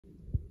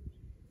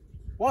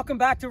Welcome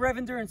back to Rev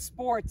Endurance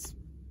Sports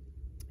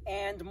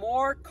and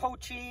more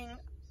coaching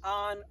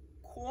on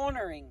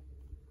cornering.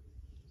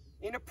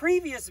 In a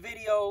previous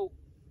video,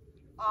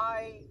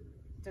 I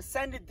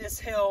descended this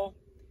hill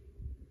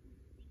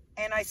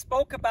and I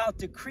spoke about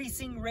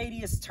decreasing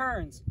radius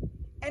turns,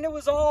 and it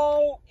was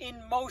all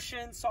in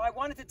motion, so I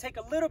wanted to take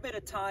a little bit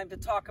of time to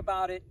talk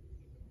about it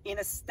in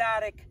a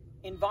static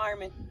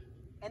environment,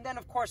 and then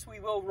of course we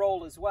will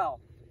roll as well.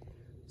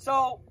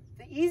 So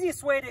the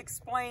easiest way to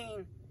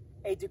explain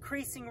a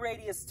decreasing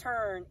radius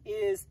turn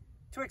is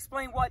to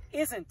explain what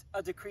isn't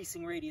a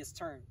decreasing radius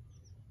turn.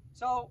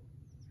 So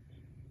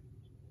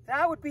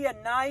that would be a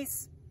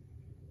nice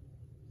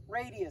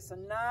radius, a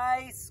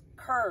nice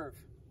curve.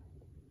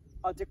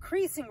 A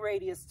decreasing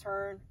radius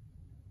turn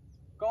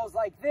goes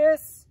like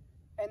this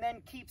and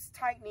then keeps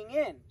tightening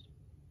in.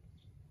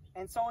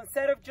 And so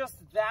instead of just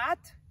that,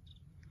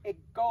 it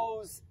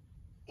goes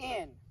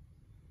in.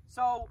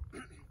 So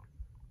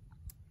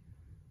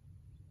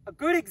a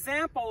good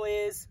example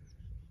is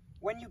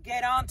when you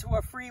get onto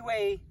a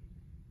freeway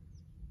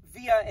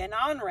via an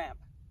on-ramp.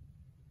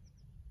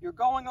 You're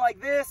going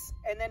like this,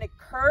 and then it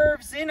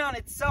curves in on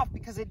itself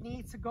because it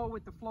needs to go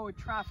with the flow of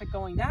traffic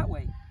going that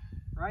way,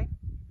 right?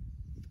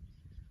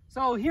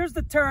 So here's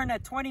the turn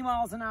at 20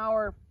 miles an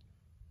hour,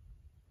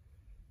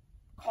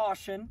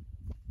 caution.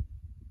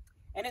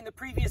 And in the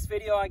previous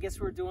video, I guess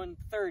we were doing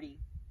 30.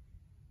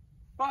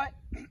 But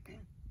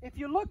if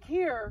you look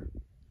here,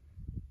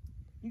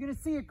 you're gonna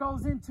see it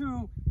goes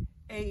into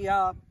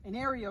an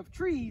area of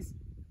trees,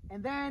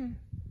 and then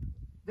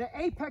the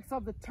apex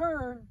of the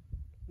turn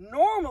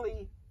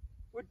normally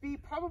would be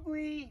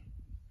probably,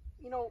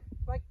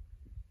 like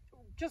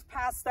just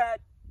past that,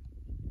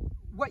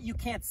 what you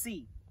can't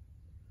see.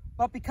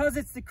 But because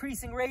it's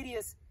decreasing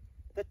radius,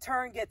 the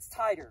turn gets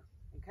tighter,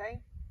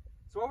 okay?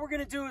 So what we're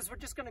gonna do is we're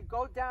just gonna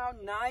go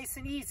down nice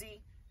and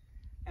easy,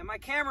 and my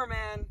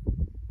cameraman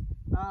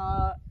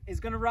is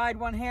gonna ride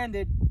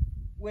one-handed,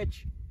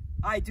 which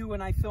I do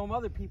when I film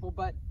other people,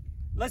 but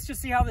let's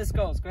just see how this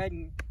goes. Go ahead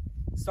and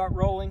start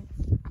rolling.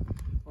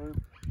 Or,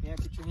 yeah,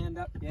 get your hand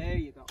up. There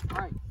you go. All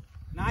right,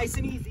 nice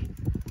and easy.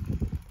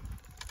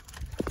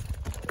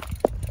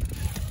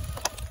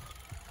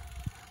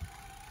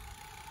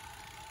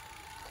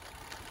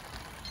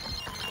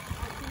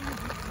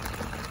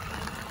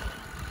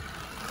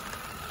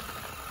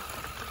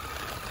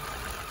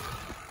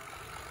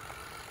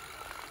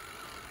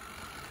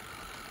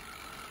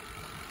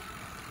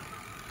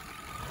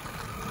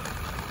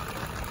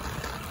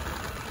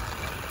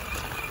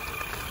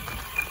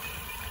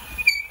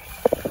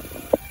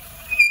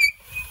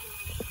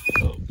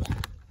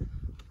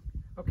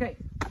 Okay,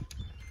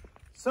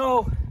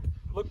 so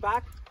look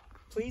back,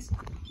 please. So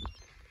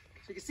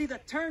you can see the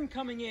turn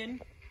coming in,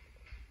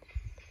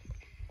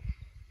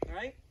 all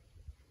right?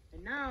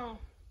 And now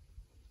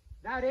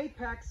that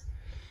apex,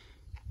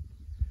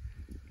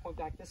 point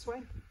back this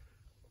way,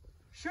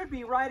 should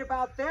be right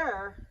about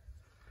there.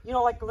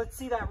 Like let's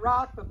see that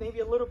rock, but maybe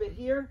a little bit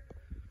here.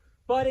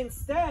 But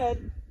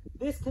instead,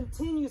 this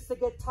continues to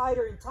get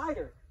tighter and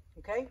tighter,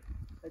 okay?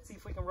 Let's see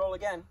if we can roll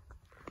again.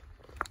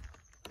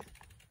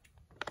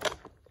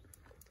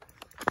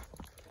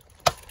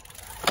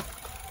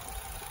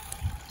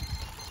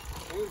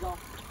 There you go.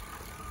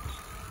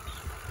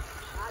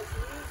 Nice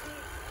and easy.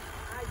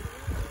 Nice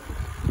and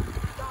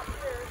easy. Stop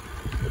here.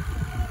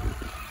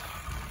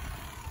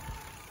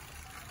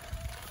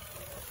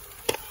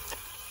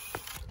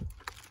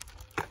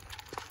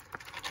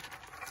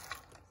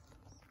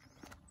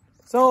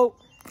 So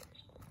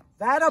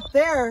that up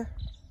there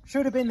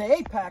should have been the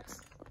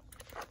apex,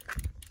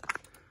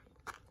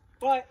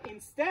 but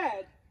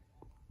instead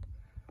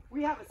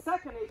we have a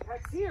second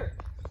apex here.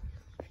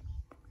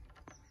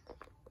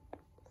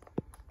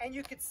 And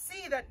you can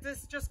see that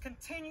this just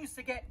continues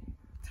to get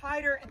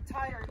tighter and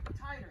tighter and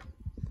tighter.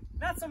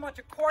 Not so much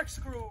a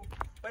corkscrew,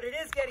 but it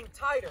is getting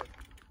tighter.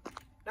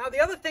 Now the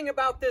other thing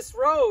about this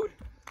road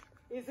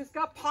is it's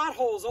got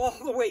potholes all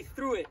the way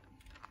through it.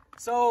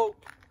 So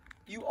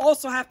you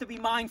also have to be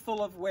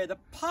mindful of where the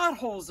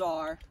potholes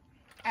are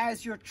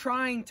as you're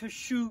trying to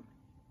shoot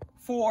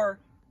for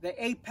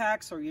the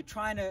apex, or you're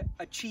trying to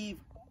achieve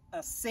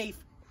a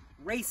safe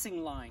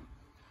racing line.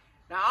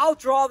 Now I'll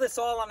draw this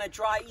all on a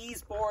dry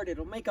ease board.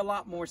 It'll make a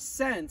lot more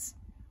sense,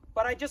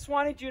 but I just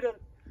wanted you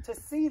to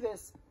see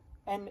this,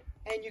 and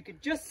you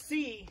could just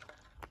see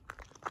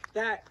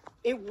that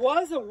it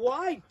was a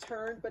wide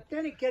turn, but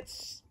then it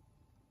gets,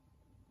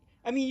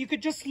 you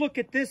could just look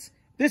at this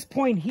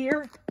point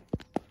here.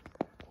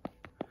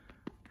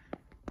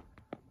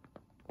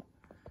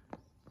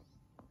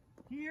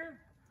 Here,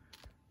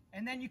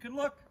 and then you can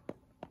look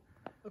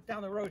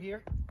down the road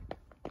here.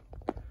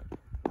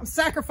 I'm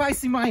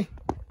sacrificing my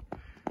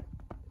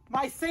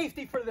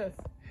safety for this.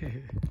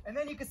 And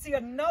then you can see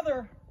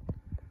another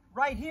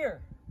right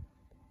here.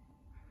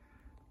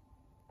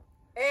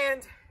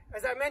 And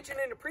as I mentioned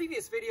in a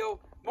previous video,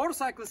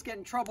 motorcyclists get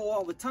in trouble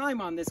all the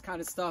time on this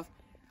kind of stuff,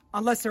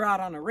 unless they're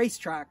out on a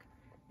racetrack,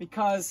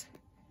 because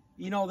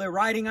they're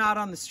riding out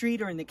on the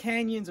street or in the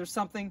canyons or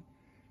something,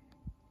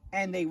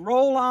 and they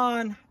roll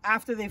on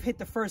after they've hit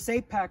the first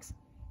apex,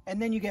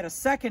 and then you get a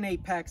second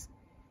apex,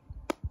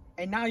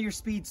 and now your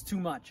speed's too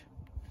much.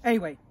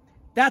 Anyway,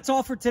 that's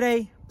all for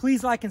today.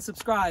 Please like and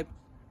subscribe,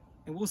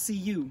 and we'll see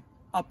you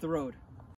up the road.